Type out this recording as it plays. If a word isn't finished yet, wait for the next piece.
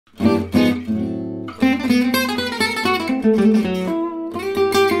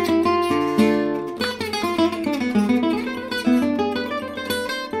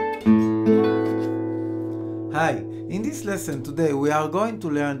lesson today we are going to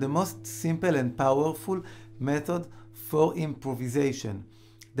learn the most simple and powerful method for improvisation.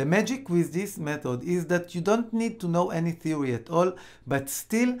 The magic with this method is that you don't need to know any theory at all, but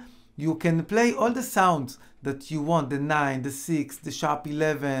still you can play all the sounds that you want, the 9, the 6, the sharp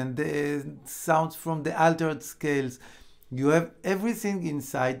 11, the sounds from the altered scales. You have everything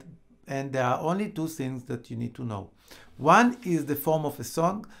inside, and there are only two things that you need to know. One is the form of a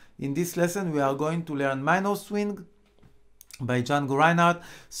song. In this lesson we are going to learn Minor Swing by Django Reinhardt.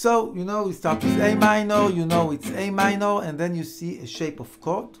 So, we start with A minor, it's A minor, and then you see a shape of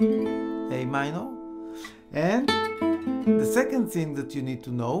chord, A minor. And the second thing that you need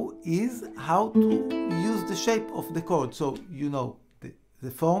to know is how to use the shape of the chord. So, the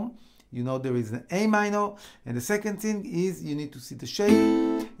form, there is an A minor, and the second thing is you need to see the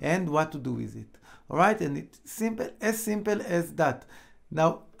shape and what to do with it. Alright, and it's simple as that.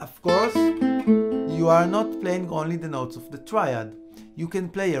 Now, of course, you are not playing only the notes of the triad. You can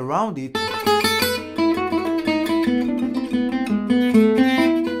play around it.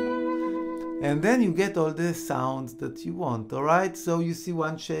 And then you get all the sounds that you want, alright? So you see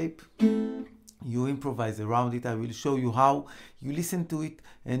one shape, you improvise around it. I will show you how. You listen to it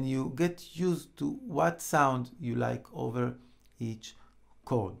and you get used to what sound you like over each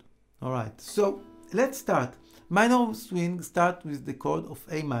chord. Alright, so let's start. Minor swing start with the chord of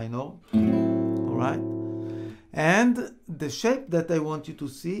A minor, alright? And the shape that I want you to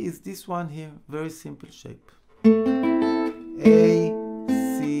see is this one here, very simple shape. A,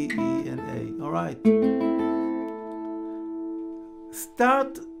 C, E, and A, alright?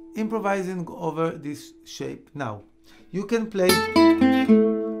 Start improvising over this shape. Now, you can play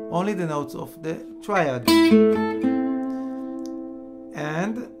only the notes of the triad.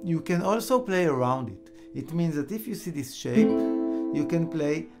 And you can also play around it. It means that if you see this shape, you can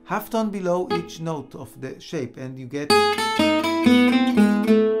play half tone below each note of the shape and you get,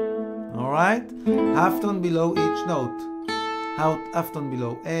 alright, half tone below each note, half tone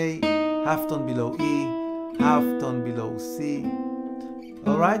below A, half tone below E, half tone below C.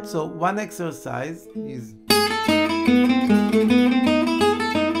 Alright, so one exercise is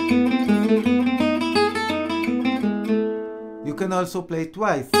you can also play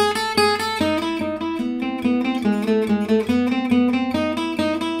twice.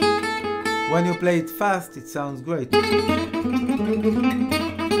 When you play it fast, it sounds great.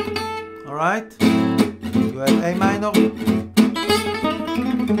 Alright? You have A minor.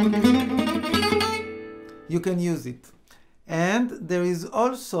 You can use it. And there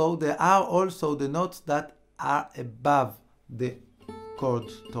are also the notes that are above the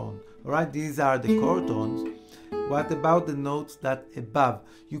chord tone. Alright? These are the chord tones. What about the notes that above?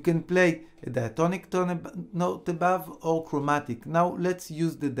 You can play a diatonic note above or chromatic. Now let's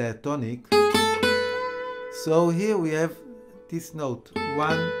use the diatonic. So here we have this note,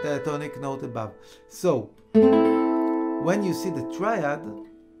 one diatonic note above. So when you see the triad,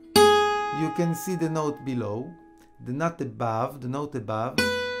 you can see the note below, the note above,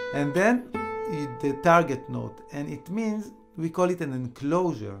 and then the target note. And it means we call it an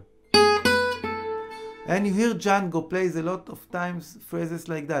enclosure. And you hear Django plays a lot of times phrases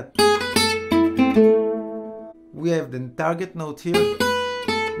like that. We have the target note here.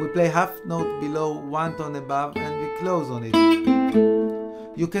 We play half note below, one tone above, and we close on it.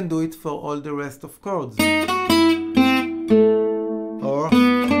 You can do it for all the rest of chords.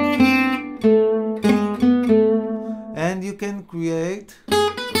 And you can create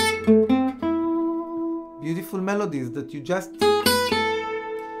beautiful melodies that you just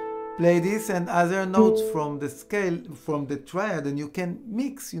play this and other notes from the scale, from the triad, and you can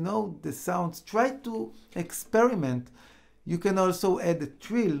mix, the sounds. Try to experiment. You can also add a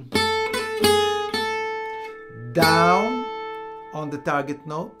trill down on the target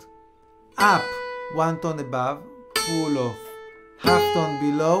note, up one tone above, pull off half tone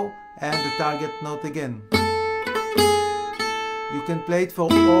below, and the target note again. You can play it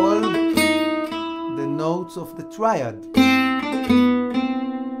for all the notes of the triad.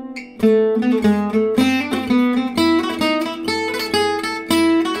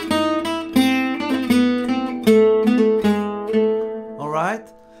 Alright,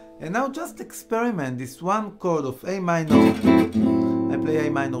 and now just experiment this one chord of A minor. I play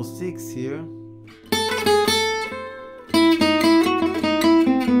A minor 6 here.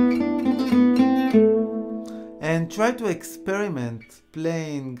 And try to experiment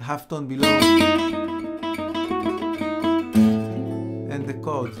playing half tone below and the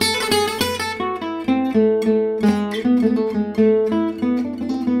chords.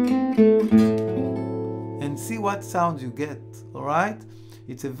 And see what sounds you get, alright?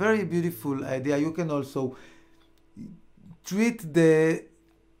 It's a very beautiful idea. You can also treat the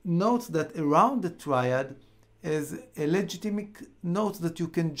notes that around the triad as a legitimate note that you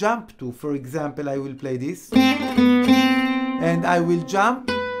can jump to. For example, I will play this and I will jump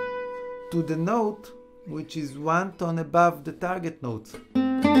to the note which is one tone above the target note.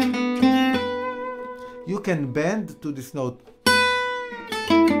 You can bend to this note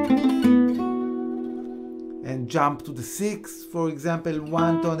and jump to the 6, for example,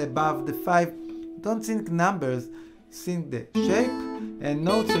 one tone above the 5. Don't think numbers, think the shape and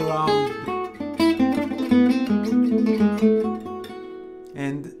notes around.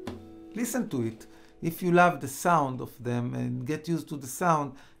 And listen to it. If you love the sound of them and get used to the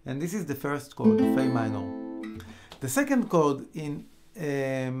sound, and this is the first chord of A minor. The second chord in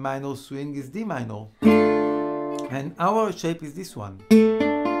a minor swing is D minor. And our shape is this one.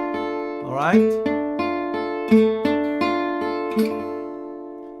 Alright?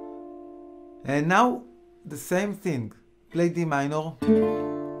 And now the same thing. Play D minor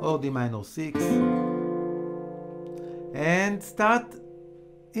or D minor 6 and start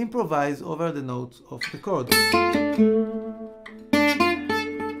improvise over the notes of the chord.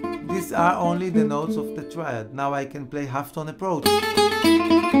 These are only the notes of the triad. Now I can play half tone approach.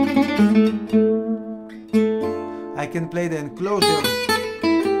 I can play the enclosure,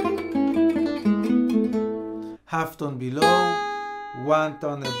 half tone below, one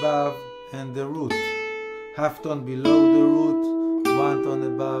tone above, and the root. Half tone below the root, one tone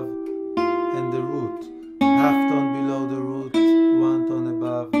above, and the root. Half tone below the root, one tone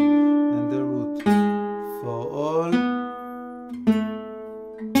above, and the root. For all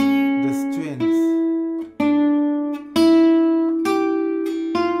the strings.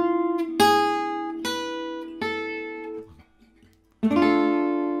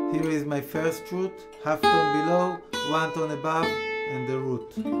 Here is my first root, half tone below, one tone above, and the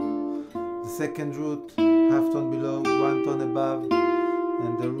root. The second root, half tone below, one tone above,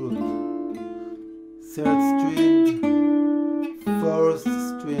 and the root. Third string, fourth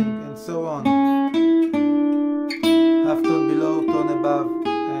string, and so on. Half tone below, tone above,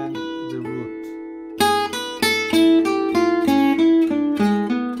 and the root.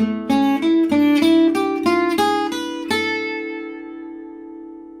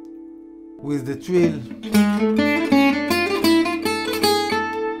 With the trill.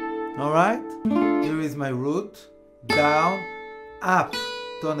 Alright? Here is my root. Down, up,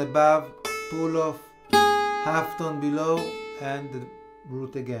 tone above, pull off, half tone below, and the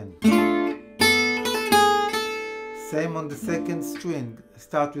root again. Same on the second string.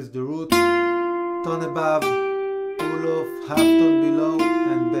 Start with the root, tone above, pull off, half tone below,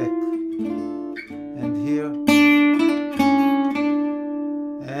 and back. And here.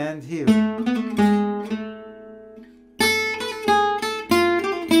 And here.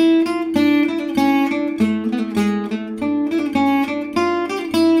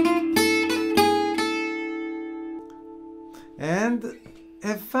 And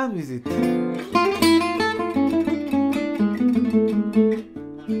have fun with it.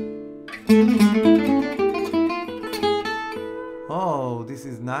 Oh, this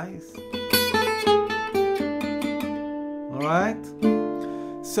is nice. Alright?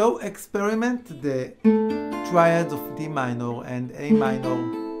 So experiment the triads of D minor and A minor.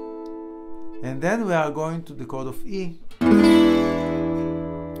 And then we are going to the chord of E.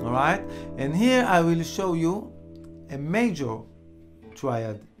 Alright? And here I will show you a major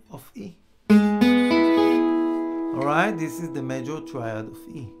triad of E. Alright, this is the major triad of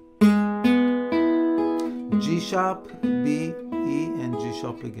E. G sharp, B, E, and G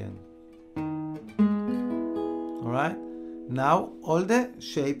sharp again. Alright, now all the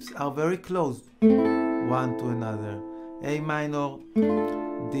shapes are very close one to another. A minor,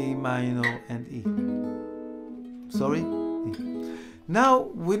 D minor, and E. Sorry? E. Now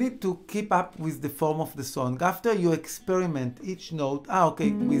we need to keep up with the form of the song. After you experiment each note,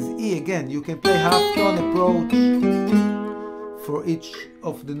 with E again, you can play half tone approach for each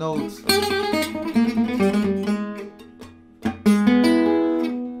of the notes.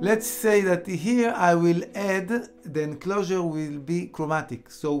 Let's say that here I will add, the enclosure will be chromatic.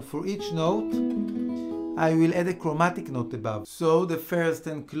 So for each note, I will add a chromatic note above. So the first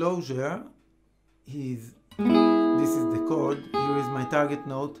enclosure is, this is the chord, here is my target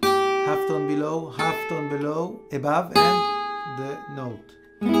note, half tone below, above, and the note.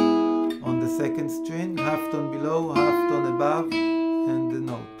 On the second string, half tone below, half tone above, and the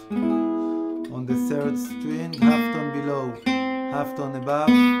note. On the third string, half tone below, half tone above,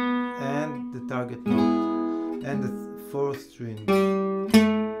 and the target note. And the fourth string.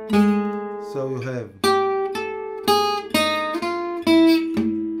 So you have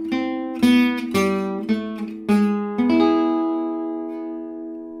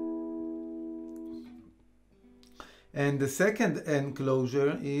And the second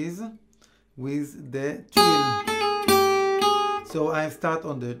enclosure is with the trill. So I start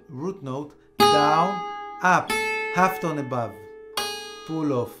on the root note, down, up, half tone above,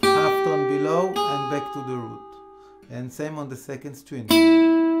 pull off, half tone below, and back to the root. And same on the second string.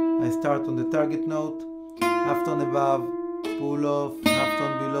 I start on the target note, half tone above, pull off, half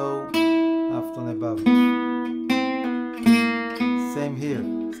tone below, half tone above. Same here,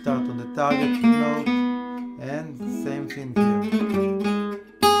 start on the target note, and same thing here.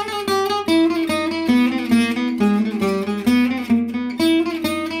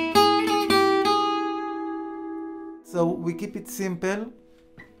 So we keep it simple.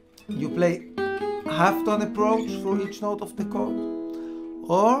 You play half tone approach for each note of the chord,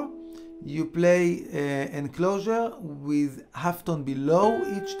 or you play enclosure with half tone below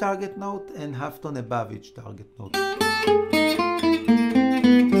each target note and half tone above each target note.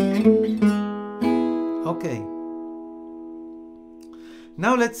 Okay.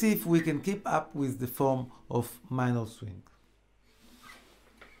 Now let's see if we can keep up with the form of minor swing.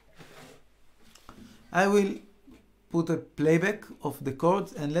 I will put a playback of the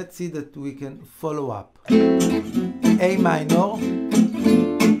chords and let's see that we can follow up. A minor,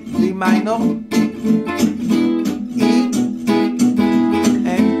 D minor, E,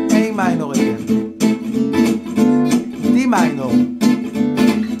 and A minor again. D minor,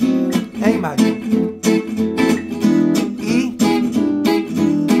 A minor, E,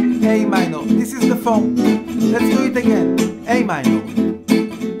 A minor. This is the form. Let's do it again. A minor,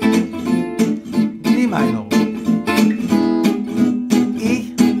 D minor,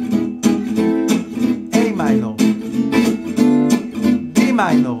 E, A minor, D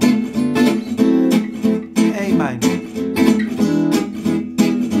minor, A minor,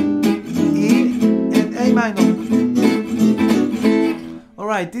 E, and A minor.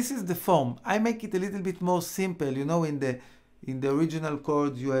 Alright, this is the form. I make it a little bit more simple. You know, in the original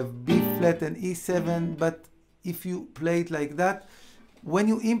chords you have B flat and E7, but if you play it like that, when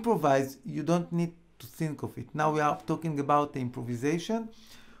you improvise, you don't need to think of it. Now we are talking about the improvisation.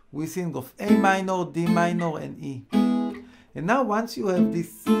 We think of A minor, D minor, and E. And now once you have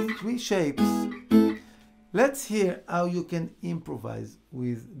these three shapes, let's hear how you can improvise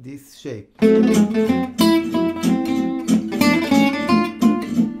with this shape.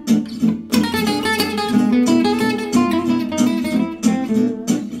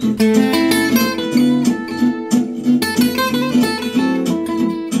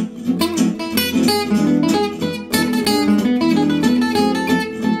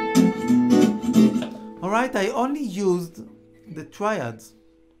 I only used the triads.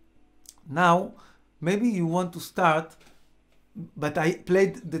 Now maybe you want to start, but I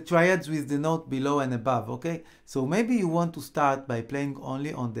played the triads with the note below and above, okay? So maybe you want to start by playing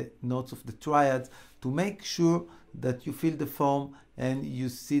only on the notes of the triads to make sure that you feel the form and you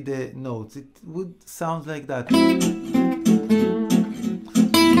see the notes. It would sound like that.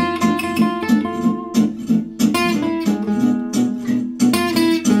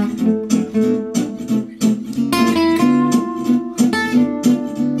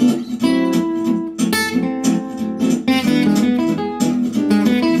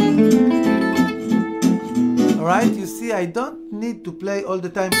 I don't need to play all the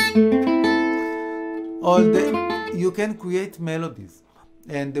time. You can create melodies.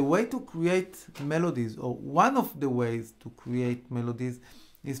 And the way to create melodies, or one of the ways to create melodies,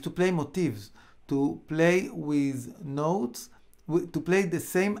 is to play motifs, to play with notes, to play the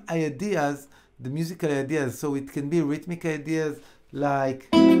same ideas, the musical ideas. So it can be rhythmic ideas like,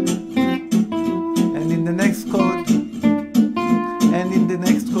 and in the next chord, and in the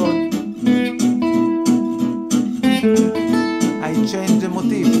next chord. I change the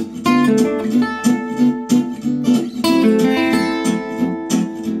motif.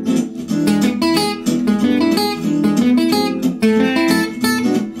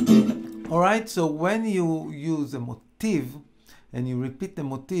 Alright, so when you use a motif and you repeat the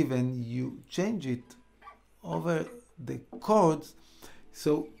motif and you change it over the chords,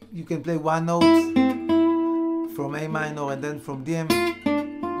 so you can play one note from A minor and then from DM.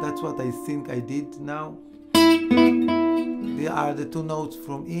 That's what I think I did now. There are the two notes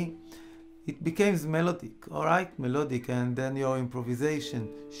from E. It becomes melodic, alright? Melodic, and then your improvisation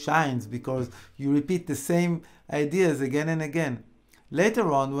shines because you repeat the same ideas again and again.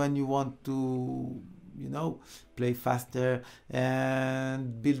 Later on, when you want to, you know, play faster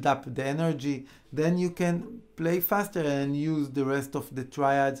and build up the energy, then you can play faster and use the rest of the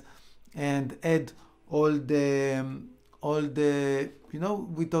triads and add all the, you know,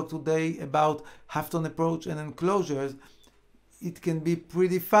 we talked today about half-tone approach and enclosures. it can be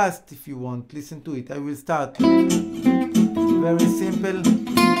pretty fast if you want. Listen to it. I will start. Very simple.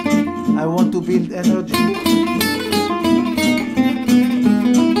 I want to build energy.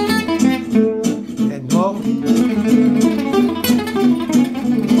 And more.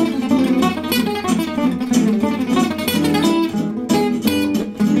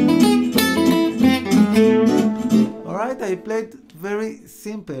 Alright, I played very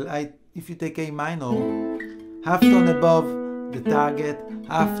simple. If you take A minor, half tone above the target,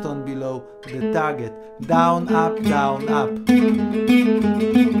 half tone below the target, down, up,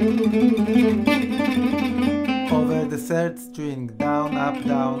 over the third string, down, up,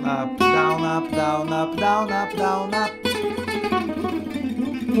 down, up, down, up, down, up, down, up, down, up.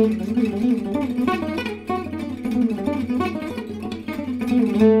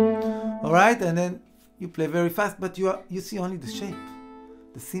 Alright, and then you play very fast, but you see only the shape,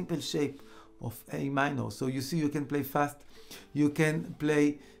 the simple shape of A minor. So you see you can play fast, you can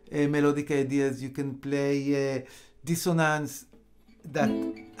play melodic ideas, you can play dissonance that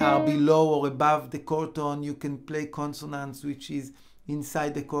are below or above the chord tone, you can play consonants which is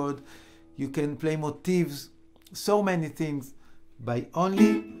inside the chord, you can play motifs, so many things by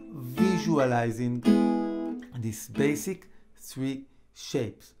only visualizing these basic 3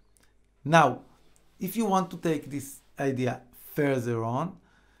 shapes. Now, if you want to take this idea further on,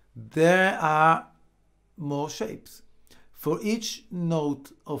 there are more shapes. For each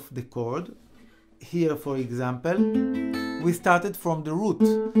note of the chord, here for example, we started from the root.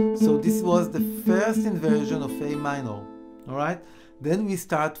 So this was the first inversion of A minor. Alright? Then we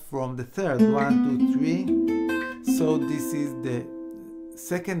start from the third, 1, 2, 3. So this is the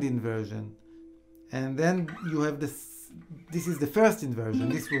second inversion. And then you have this is the first inversion.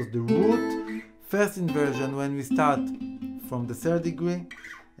 This was the root, first inversion when we start from the 3rd degree,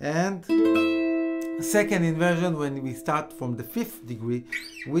 and second inversion when we start from the 5th degree,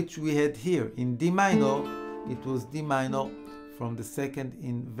 which we had here in D minor. It was D minor from the 2nd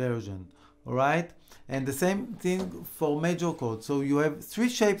inversion. Alright? And the same thing for major chord. So you have 3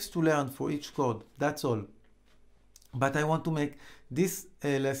 shapes to learn for each chord. That's all. But I want to make this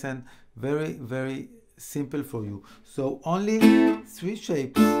lesson very, very simple for you. So only 3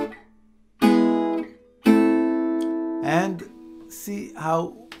 shapes. And see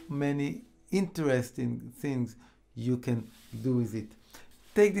how many interesting things you can do with it.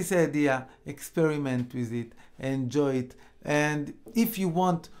 Take this idea, experiment with it, enjoy it, and if you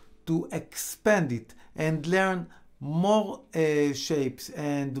want to expand it and learn more shapes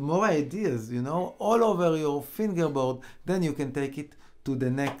and more ideas, you know, all over your fingerboard, then you can take it to the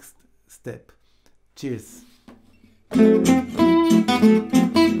next step. Cheers.